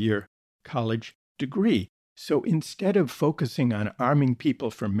 4-year college degree. So instead of focusing on arming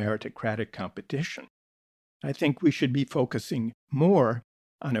people for meritocratic competition, I think we should be focusing more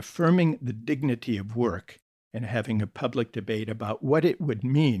on affirming the dignity of work and having a public debate about what it would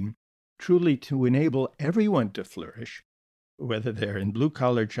mean truly to enable everyone to flourish, whether they're in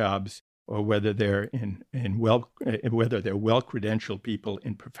blue-collar jobs or whether they're whether they're well-credentialed people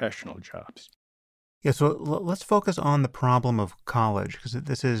in professional jobs. Yeah, so let's focus on the problem of college, because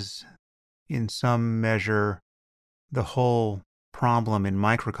this is, in some measure, the whole problem in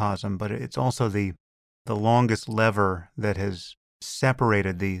microcosm, but it's also the longest lever that has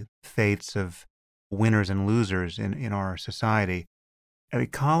separated the fates of winners and losers in our society. I mean,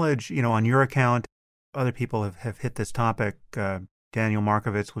 college, on your account, other people have hit this topic. Daniel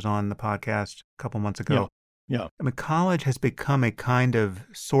Markovits was on the podcast a couple months ago. Yeah. I mean, college has become a kind of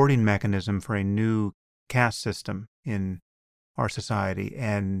sorting mechanism for a new caste system in our society.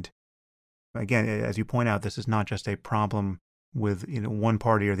 And again, as you point out, this is not just a problem with one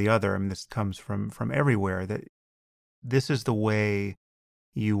party or the other. I mean, this comes from everywhere. That this is the way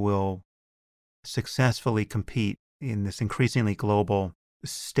you will successfully compete in this increasingly global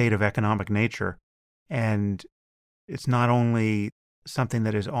state of economic nature. And it's not only something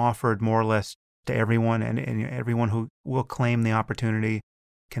that is offered more or less to everyone, and everyone who will claim the opportunity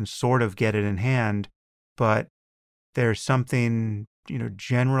can sort of get it in hand, but there's something,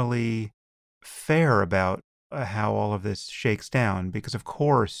 generally fair about how all of this shakes down, because of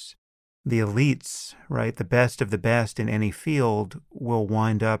course the elites, right, the best of the best in any field will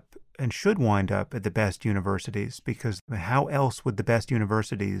wind up and should wind up at the best universities, because how else would the best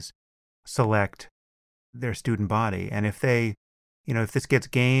universities select their student body? And if they, if this gets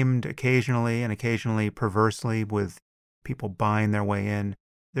gamed occasionally and occasionally perversely with people buying their way in,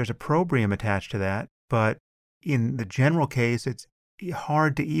 there's opprobrium attached to that. But in the general case, it's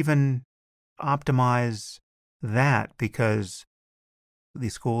hard to even optimize that, because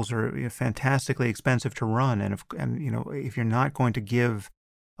these schools are fantastically expensive to run, and if you're not going to give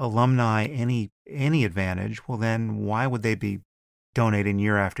alumni any advantage, well then why would they be donating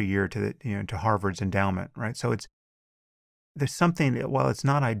year after year to to Harvard's endowment, right? So there's something, while it's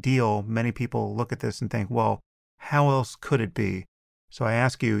not ideal, many people look at this and think, well, how else could it be? So I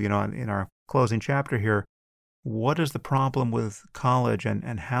ask you, in our closing chapter here, what is the problem with college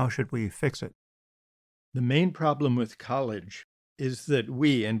and how should we fix it? The main problem with college is that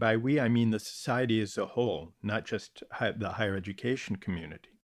we, and by we I mean the society as a whole, not just the higher education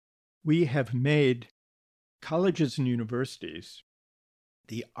community, we have made colleges and universities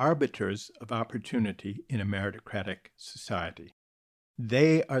the arbiters of opportunity in a meritocratic society.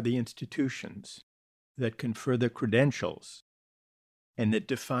 They are the institutions that confer the credentials and that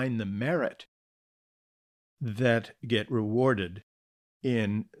define the merit that get rewarded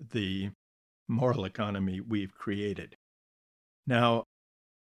in the moral economy we've created. Now,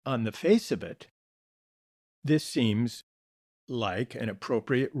 on the face of it, this seems like an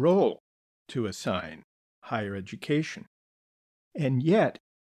appropriate role to assign higher education. And yet,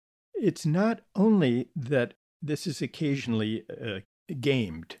 it's not only that this is occasionally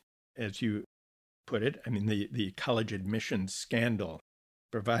gamed, as you put it. I mean, the college admissions scandal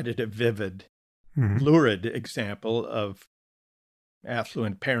provided a vivid, lurid example of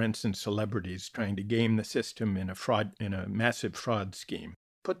affluent parents and celebrities trying to game the system in a massive fraud scheme.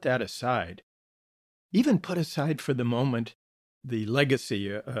 Put that aside. Even put aside for the moment the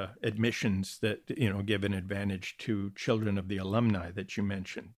legacy admissions that give an advantage to children of the alumni that you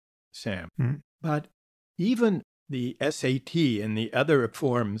mentioned, Sam. But even the SAT and the other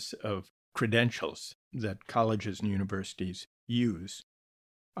forms of credentials that colleges and universities use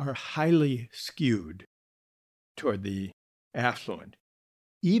are highly skewed toward the affluent,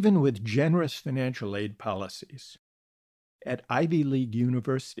 even with generous financial aid policies. At Ivy League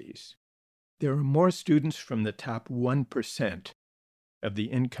universities, there are more students from the top 1% of the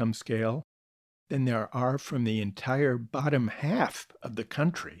income scale than there are from the entire bottom half of the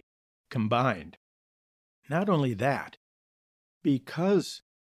country combined. Not only that, because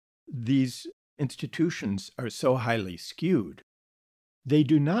these institutions are so highly skewed, they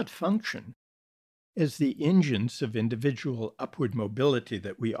do not function as the engines of individual upward mobility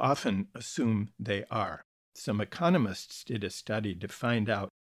that we often assume they are. Some economists did a study to find out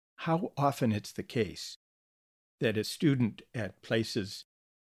how often it's the case that a student at places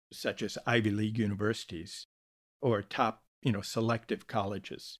such as Ivy League universities or top, selective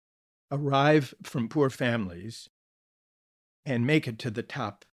colleges arrive from poor families and make it to the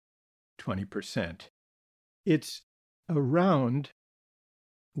top 20%. It's around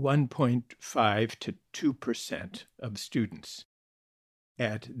 1.5 to 2% of students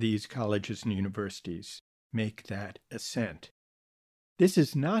at these colleges and universities make that ascent. This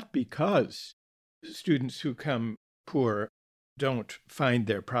is not because students who come poor don't find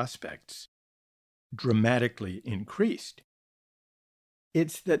their prospects dramatically increased.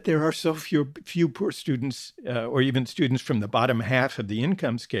 It's that there are so few poor students, or even students from the bottom half of the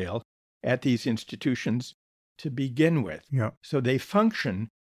income scale at these institutions to begin with. Yeah. So they function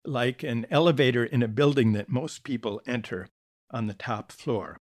like an elevator in a building that most people enter on the top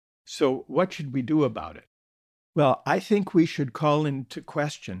floor. So what should we do about it? Well, I think we should call into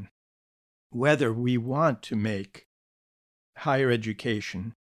question whether we want to make higher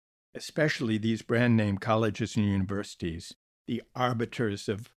education, especially these brand name colleges and universities, the arbiters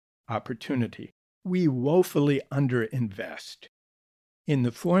of opportunity. We woefully underinvest in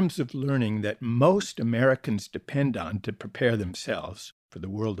the forms of learning that most Americans depend on to prepare themselves for the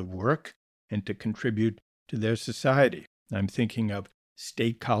world of work and to contribute to their society. I'm thinking of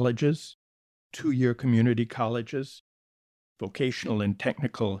state colleges, two-year community colleges, vocational and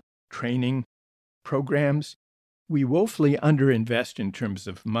technical training programs. We woefully underinvest in terms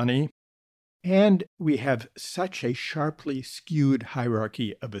of money, and we have such a sharply skewed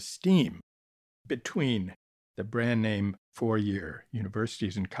hierarchy of esteem between the brand name four-year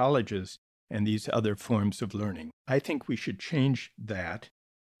universities and colleges and these other forms of learning. I think we should change that,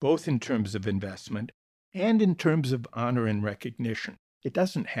 both in terms of investment and in terms of honor and recognition. It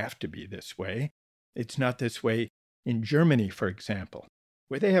doesn't have to be this way. It's not this way in Germany, for example,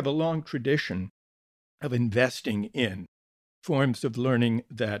 where they have a long tradition of investing in forms of learning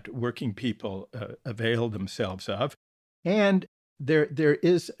that working people avail themselves of. And there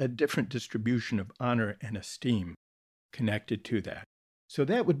is a different distribution of honor and esteem connected to that. So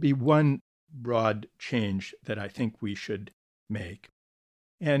that would be one broad change that I think we should make.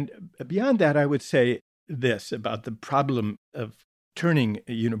 And beyond that, I would say this about the problem of turning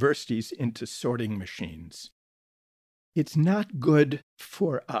universities into sorting machines. It's not good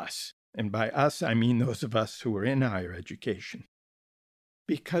for us, and by us I mean those of us who are in higher education,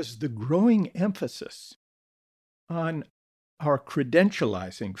 because the growing emphasis on our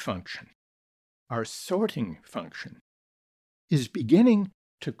credentializing function, our sorting function, is beginning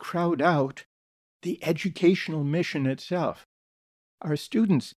to crowd out the educational mission itself. Our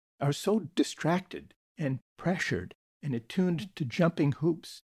students are so distracted and pressured and attuned to jumping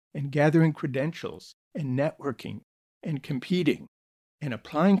hoops and gathering credentials and networking and competing and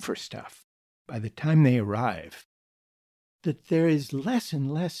applying for stuff by the time they arrive, that there is less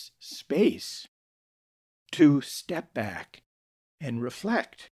and less space to step back and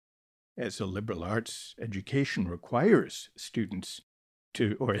reflect, as a liberal arts education requires students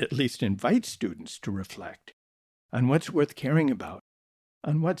to, or at least invites students to reflect on what's worth caring about,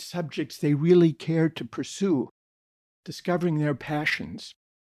 on what subjects they really care to pursue, discovering their passions,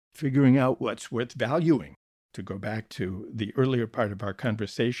 figuring out what's worth valuing, to go back to the earlier part of our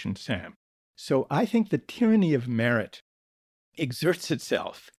conversation, Sam. So I think the tyranny of merit exerts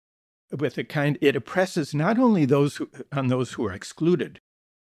itself with it oppresses not only those who are excluded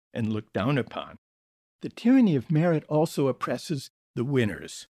and looked down upon. The tyranny of merit also oppresses the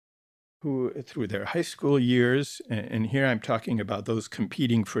winners, who through their high school years, and here I'm talking about those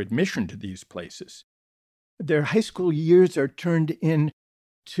competing for admission to these places, their high school years are turned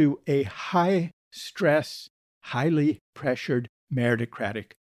into a high-stress, highly pressured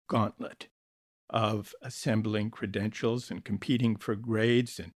meritocratic gauntlet of assembling credentials and competing for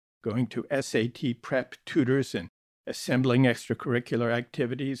grades and going to SAT prep tutors and assembling extracurricular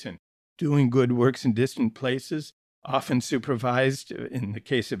activities and doing good works in distant places, often supervised, in the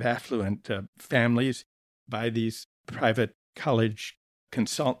case of affluent families, by these private college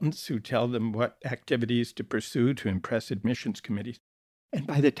consultants who tell them what activities to pursue to impress admissions committees. And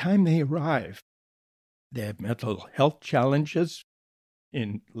by the time they arrive, they have mental health challenges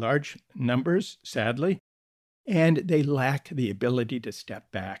in large numbers, sadly, and they lack the ability to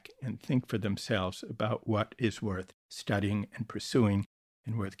step back and think for themselves about what is worth studying and pursuing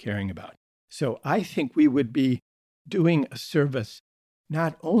and worth caring about. So I think we would be doing a service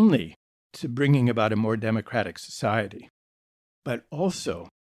not only to bringing about a more democratic society, but also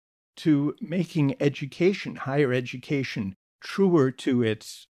to making education, higher education, truer to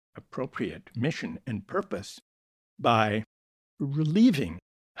its appropriate mission and purpose by relieving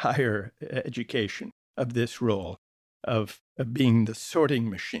higher education of this role of being the sorting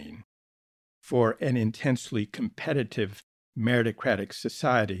machine for an intensely competitive meritocratic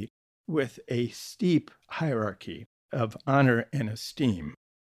society with a steep hierarchy of honor and esteem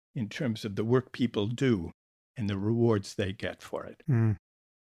in terms of the work people do and the rewards they get for it.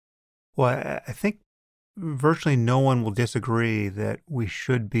 Well, I think virtually no one will disagree that we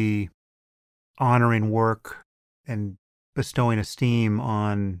should be honoring work and bestowing esteem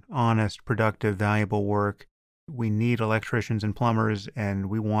on honest, productive, valuable work. We need electricians and plumbers, and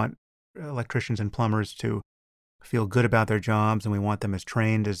we want electricians and plumbers to feel good about their jobs, and we want them as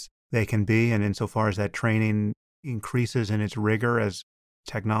trained as they can be. And insofar as that training increases in its rigor as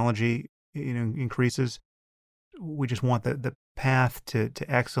technology increases, we just want the path to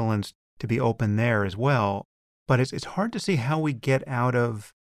excellence to be open there as well. But it's hard to see how we get out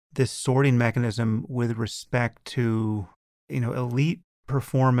of this sorting mechanism with respect to elite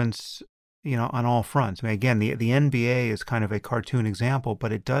performance on all fronts. I mean, again, the NBA is kind of a cartoon example,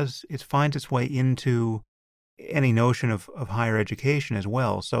 but it finds its way into any notion of higher education as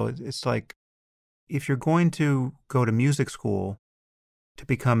well. So it's like, if you're going to go to music school to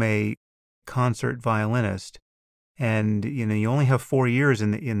become a concert violinist, and you only have 4 years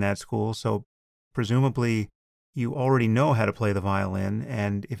in that school, so presumably you already know how to play the violin,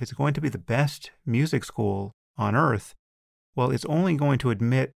 and if it's going to be the best music school on earth, well, it's only going to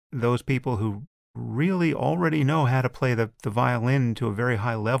admit those people who really already know how to play the violin to a very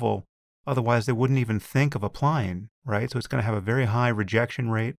high level. Otherwise, they wouldn't even think of applying, right? So it's going to have a very high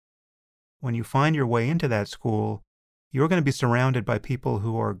rejection rate. When you find your way into that school, you're going to be surrounded by people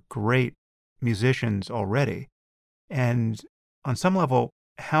who are great musicians already. And on some level,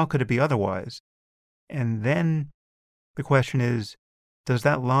 how could it be otherwise? And then the question is, does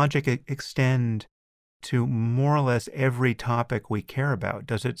that logic extend to more or less every topic we care about?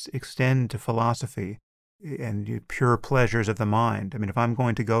 Does it extend to philosophy and pure pleasures of the mind? I mean, if I'm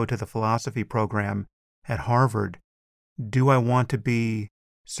going to go to the philosophy program at Harvard, do I want to be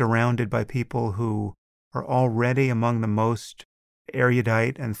surrounded by people who are already among the most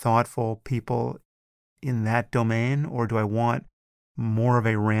erudite and thoughtful people in that domain, or do I want more of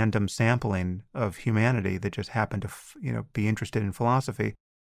a random sampling of humanity that just happen to be interested in philosophy?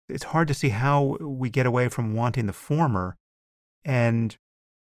 It's hard to see how we get away from wanting the former. And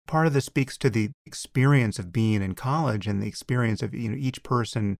part of this speaks to the experience of being in college and the experience of each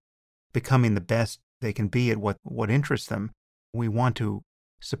person becoming the best they can be at what interests them. We want to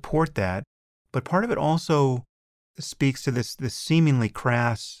support that. But part of it also speaks to this seemingly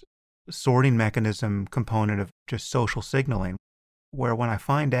crass sorting mechanism component of just social signaling, where when I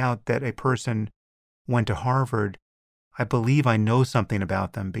find out that a person went to Harvard, I believe I know something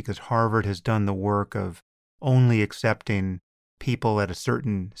about them because Harvard has done the work of only accepting people at a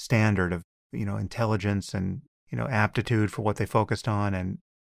certain standard of, intelligence and, aptitude for what they focused on and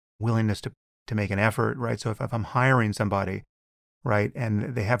willingness to make an effort, right? So if I'm hiring somebody, right,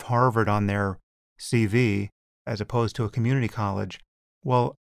 and they have Harvard on their CV as opposed to a community college,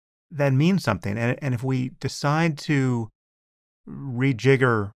 well, that means something. And if we decide to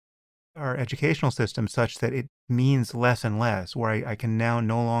rejigger our educational system such that it means less and less, where I can now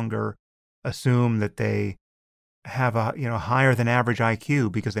no longer assume that they have a higher than average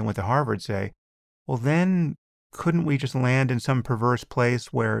IQ because they went to Harvard, say, well, then couldn't we just land in some perverse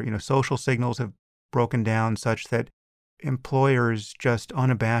place where social signals have broken down such that employers just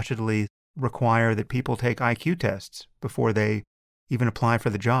unabashedly require that people take IQ tests before they even apply for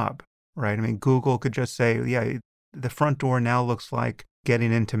the job, right? I mean, Google could just say, yeah, the front door now looks like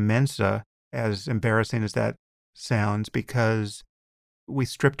getting into Mensa, as embarrassing as that sounds, because we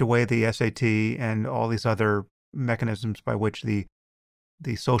stripped away the SAT and all these other mechanisms by which the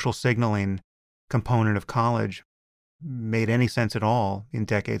social signaling component of college made any sense at all in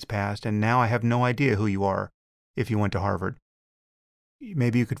decades past. And now I have no idea who you are if you went to Harvard.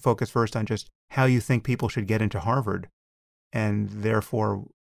 Maybe you could focus first on just how you think people should get into Harvard, and therefore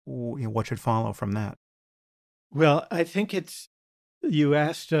what should follow from that. Well, I think you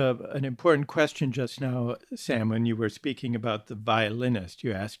asked an important question just now, Sam, when you were speaking about the violinist.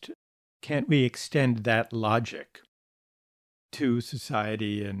 You asked, can't we extend that logic to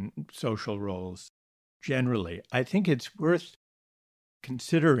society and social roles generally? I think it's worth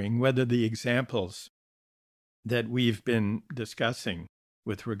considering whether the examples that we've been discussing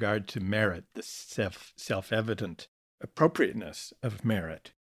with regard to merit, the self-evident appropriateness of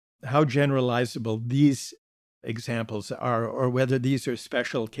merit, how generalizable these examples are, or whether these are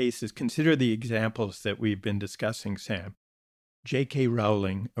special cases. Consider the examples that we've been discussing, Sam. J.K.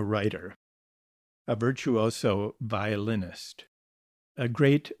 Rowling, a writer, a virtuoso violinist, a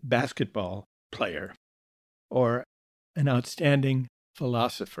great basketball player, or an outstanding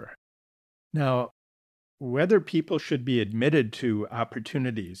philosopher. Now, whether people should be admitted to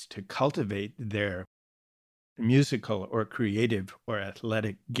opportunities to cultivate their musical or creative or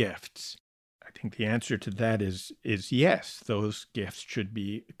athletic gifts, I think the answer to that is yes, those gifts should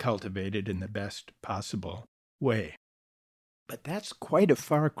be cultivated in the best possible way. But that's quite a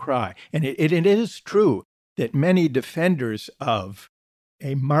far cry. And it is true that many defenders of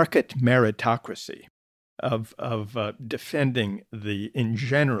a market meritocracy, of defending in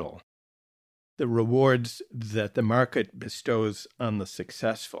general, the rewards that the market bestows on the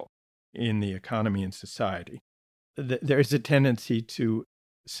successful in the economy and society, there's a tendency to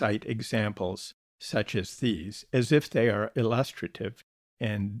cite examples such as these as if they are illustrative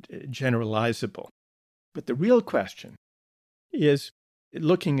and generalizable. But the real question is,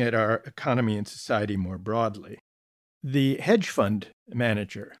 looking at our economy and society more broadly, the hedge fund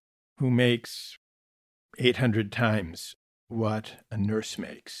manager who makes 800 times what a nurse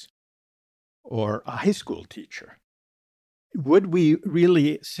makes, or a high school teacher, would we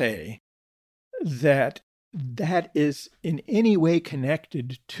really say that is in any way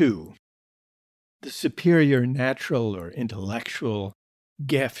connected to the superior natural or intellectual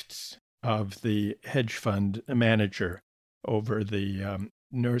gifts of the hedge fund manager over the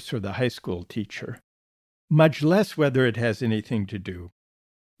nurse or the high school teacher, much less whether it has anything to do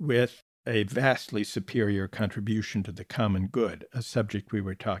with a vastly superior contribution to the common good, a subject we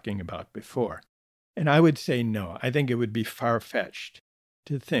were talking about before? And I would say no. I think it would be far-fetched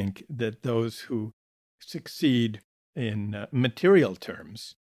to think that those who succeed in material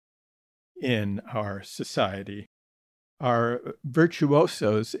terms in our society are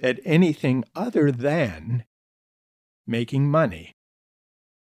virtuosos at anything other than making money.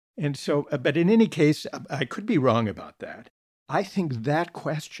 And so, but in any case, I could be wrong about that. I think that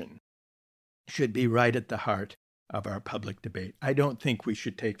question should be right at the heart of our public debate. I don't think we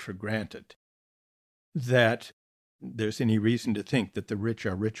should take for granted that there's any reason to think that the rich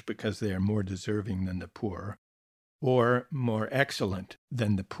are rich because they are more deserving than the poor, or more excellent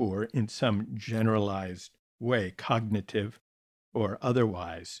than the poor in some generalized way, cognitive or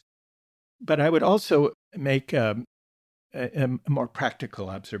otherwise. But I would also make a more practical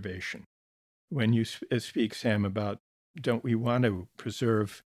observation. When you speak, Sam, about don't we want to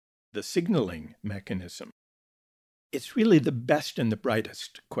preserve the signaling mechanism, it's really the best and the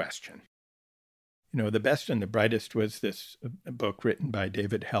brightest question. The Best and the Brightest was this book written by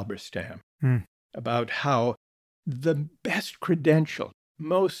David Halberstam about how the best credentialed,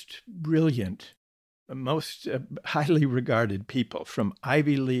 most brilliant, most highly regarded people from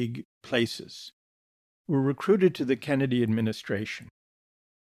Ivy League places were recruited to the Kennedy administration.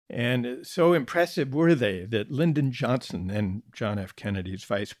 And so impressive were they that Lyndon Johnson, then John F. Kennedy's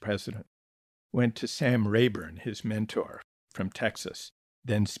vice president, went to Sam Rayburn, his mentor from Texas,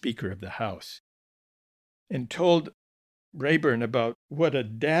 then Speaker of the House, and told Rayburn about what a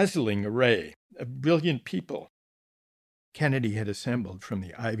dazzling array of brilliant people Kennedy had assembled from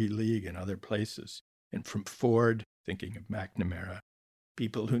the Ivy League and other places, and from Ford, thinking of McNamara,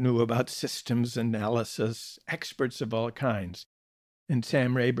 people who knew about systems analysis, experts of all kinds. And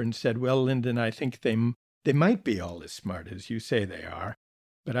Sam Rayburn said, well, Lyndon, I think they might be all as smart as you say they are,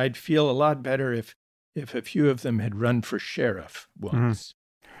 but I'd feel a lot better if a few of them had run for sheriff once.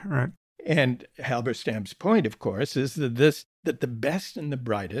 Right. And Halberstam's point, of course, is that the best and the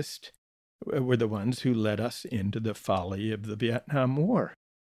brightest were the ones who led us into the folly of the Vietnam War.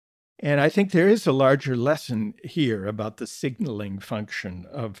 And I think there is a larger lesson here about the signaling function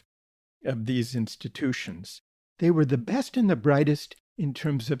of these institutions. They were the best and the brightest in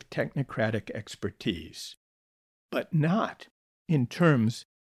terms of technocratic expertise, but not in terms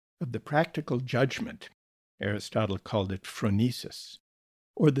of the practical judgment. Aristotle called it phronesis,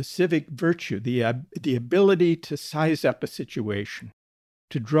 or the civic virtue, the ability to size up a situation,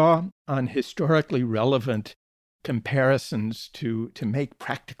 to draw on historically relevant comparisons, to make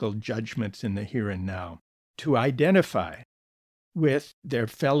practical judgments in the here and now, to identify with their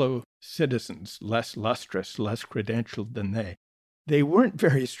fellow citizens, less lustrous, less credentialed than they. They weren't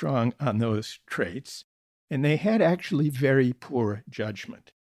very strong on those traits, and they had actually very poor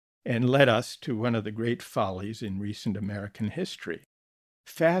judgment, and led us to one of the great follies in recent American history.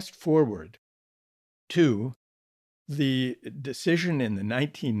 Fast forward to the decision in the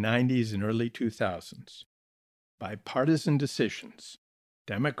 1990s and early 2000s, bipartisan decisions,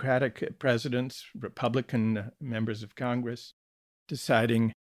 Democratic presidents, Republican members of Congress,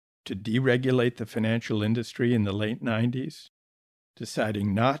 deciding to deregulate the financial industry in the late 90s,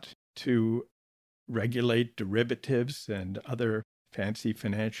 deciding not to regulate derivatives and other fancy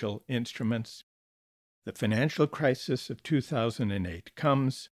financial instruments. The financial crisis of 2008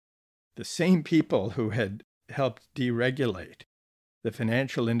 comes. The same people who had helped deregulate the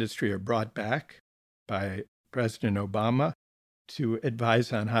financial industry are brought back by President Obama to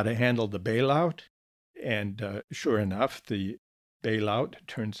advise on how to handle the bailout. And sure enough, the bailout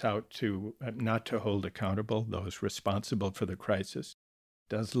turns out to not to hold accountable those responsible for the crisis,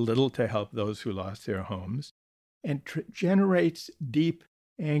 does little to help those who lost their homes, and generates deep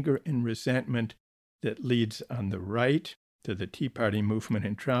anger and resentment that leads on the right to the Tea Party movement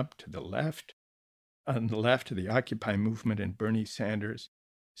and Trump, to the left, on the left to the Occupy movement and Bernie Sanders.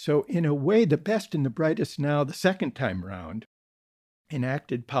 So in a way, the best and the brightest now, the second time round,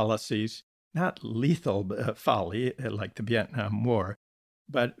 enacted policies, not lethal folly like the Vietnam War,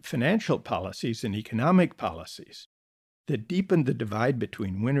 but financial policies and economic policies that deepened the divide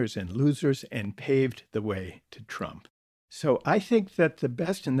between winners and losers and paved the way to Trump. So I think that the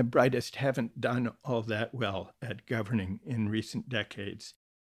best and the brightest haven't done all that well at governing in recent decades.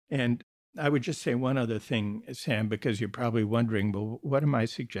 And I would just say one other thing, Sam, because you're probably wondering, well, what am I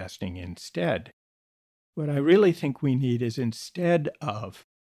suggesting instead? What I really think we need is, instead of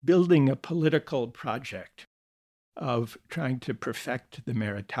building a political project of trying to perfect the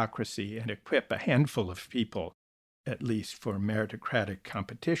meritocracy and equip a handful of people, at least, for meritocratic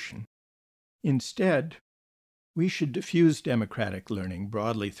competition, instead, we should diffuse democratic learning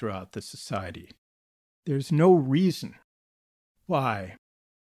broadly throughout the society. There's no reason why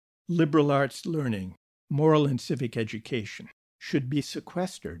liberal arts learning, moral and civic education, should be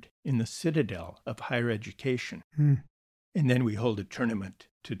sequestered in the citadel of higher education. And then we hold a tournament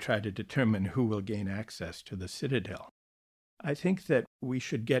to try to determine who will gain access to the citadel. I think that we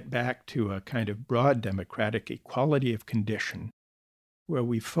should get back to a kind of broad democratic equality of condition, where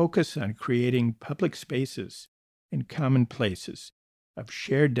we focus on creating public spaces and common places of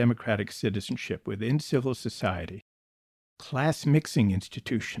shared democratic citizenship within civil society, class mixing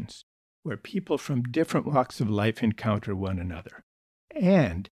institutions where people from different walks of life encounter one another,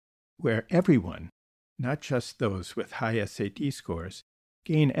 and where everyone, not just those with high SAT scores,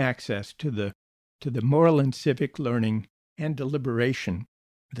 gain access to the moral and civic learning and deliberation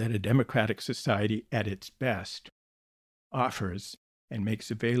that a democratic society at its best offers and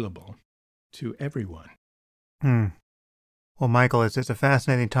makes available to everyone. Well, Michael, it's a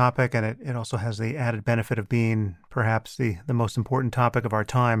fascinating topic, and it also has the added benefit of being perhaps the most important topic of our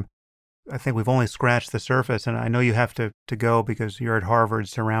time. I think we've only scratched the surface, and I know you have to go because you're at Harvard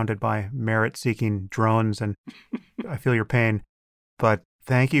surrounded by merit-seeking drones, and I feel your pain. But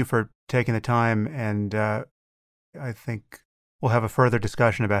thank you for taking the time, and I think we'll have a further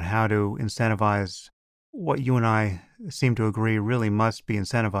discussion about how to incentivize what you and I seem to agree really must be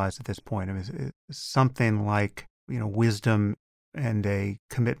incentivized at this point. I mean, it's something like, wisdom and a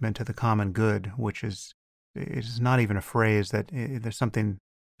commitment to the common good, which is not even a phrase that there's something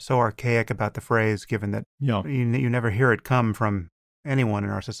so archaic about the phrase, given that you never hear it come from anyone in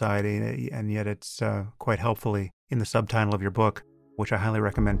our society, and yet it's quite helpfully in the subtitle of your book, which I highly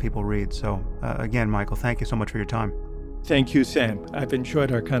recommend people read. So again, Michael, thank you so much for your time. Thank you, Sam. I've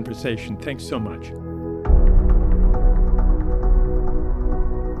enjoyed our conversation. Thanks so much.